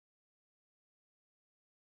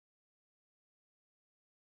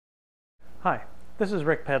Hi, this is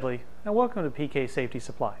Rick Pedley, and welcome to PK Safety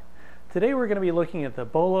Supply. Today we're going to be looking at the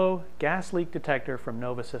Bolo gas leak detector from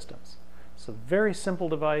Nova Systems. It's a very simple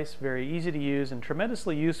device, very easy to use, and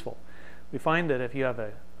tremendously useful. We find that if you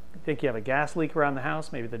think you have a gas leak around the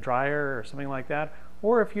house, maybe the dryer or something like that,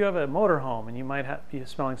 or if you have a motorhome and you might be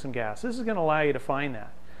smelling some gas, this is going to allow you to find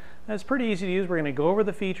that. And it's pretty easy to use. We're going to go over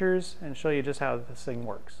the features and show you just how this thing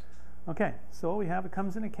works. Okay, so what we have, it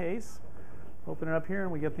comes in a case. Open it up here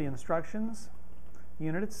and we get the instructions,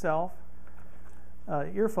 unit itself,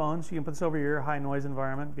 earphones. You can put this over your high noise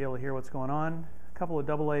environment, be able to hear what's going on. A couple of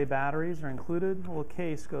AA batteries are included. A little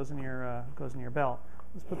case goes in your belt.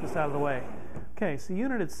 Let's put this out of the way. Okay, so the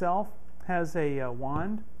unit itself has a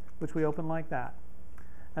wand, which we open like that.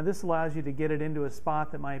 And this allows you to get it into a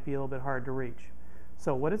spot that might be a little bit hard to reach.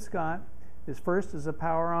 So what it's got is first is a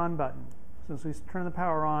power on button. Since we turn the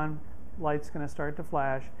power on, light's going to start to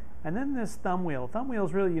flash. And then this thumb wheel. Thumb wheel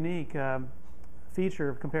is really unique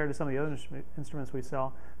feature compared to some of the other instruments we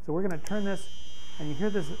sell. So we're going to turn this, and you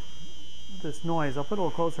hear this noise. I'll put it a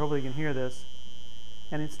little closer, hopefully you can hear this.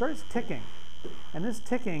 And it starts ticking. And this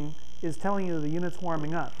ticking is telling you the unit's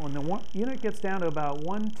warming up. When the unit gets down to about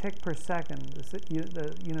 1 tick per second,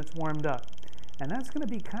 the unit's warmed up. And that's going to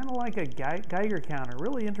be kind of like a Geiger counter.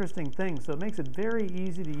 Really interesting thing. So it makes it very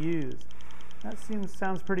easy to use. That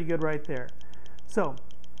sounds pretty good right there. So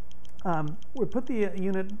we put the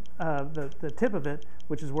unit, the tip of it,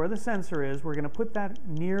 which is where the sensor is, we're going to put that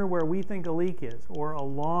near where we think a leak is, or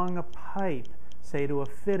along a pipe, say to a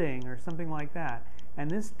fitting or something like that. And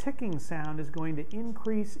this ticking sound is going to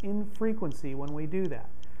increase in frequency when we do that.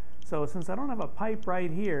 So since I don't have a pipe right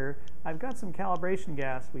here, I've got some calibration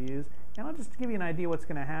gas we use, and I'll just give you an idea what's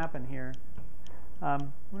going to happen here.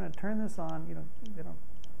 I'm going to turn this on.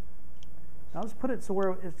 I'll just put it so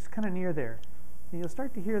where it's kind of near there. And you'll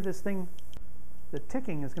start to hear this thing, the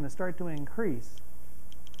ticking is going to start to increase.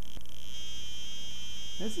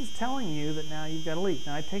 This is telling you that now you've got a leak.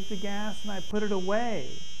 Now I take the gas and I put it away,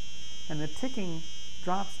 and the ticking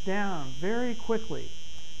drops down very quickly.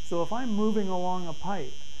 So if I'm moving along a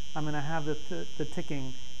pipe, I'm going to have the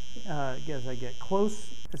ticking as I get close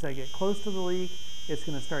to the leak, it's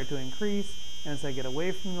going to start to increase, and as I get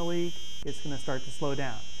away from the leak, it's going to start to slow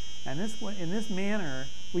down. And in this manner,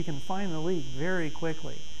 we can find the leak very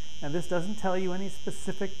quickly. Now this doesn't tell you any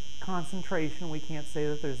specific concentration. We can't say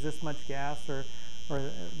that there's this much gas or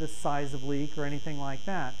this size of leak or anything like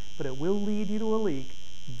that, but it will lead you to a leak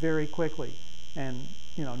very quickly. And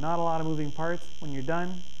not a lot of moving parts. When you're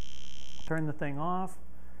done, turn the thing off,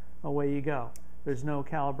 away you go. There's no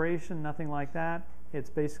calibration, nothing like that.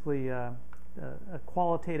 It's basically a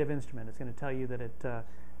qualitative instrument. It's going to tell you that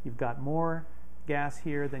you've got more gas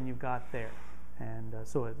here than you've got there. And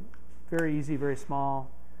so it's very easy, very small.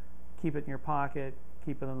 Keep it in your pocket,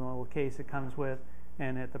 keep it in the little case it comes with.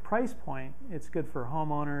 And at the price point, it's good for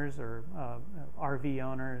homeowners or RV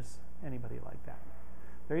owners, anybody like that.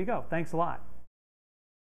 There you go. Thanks a lot.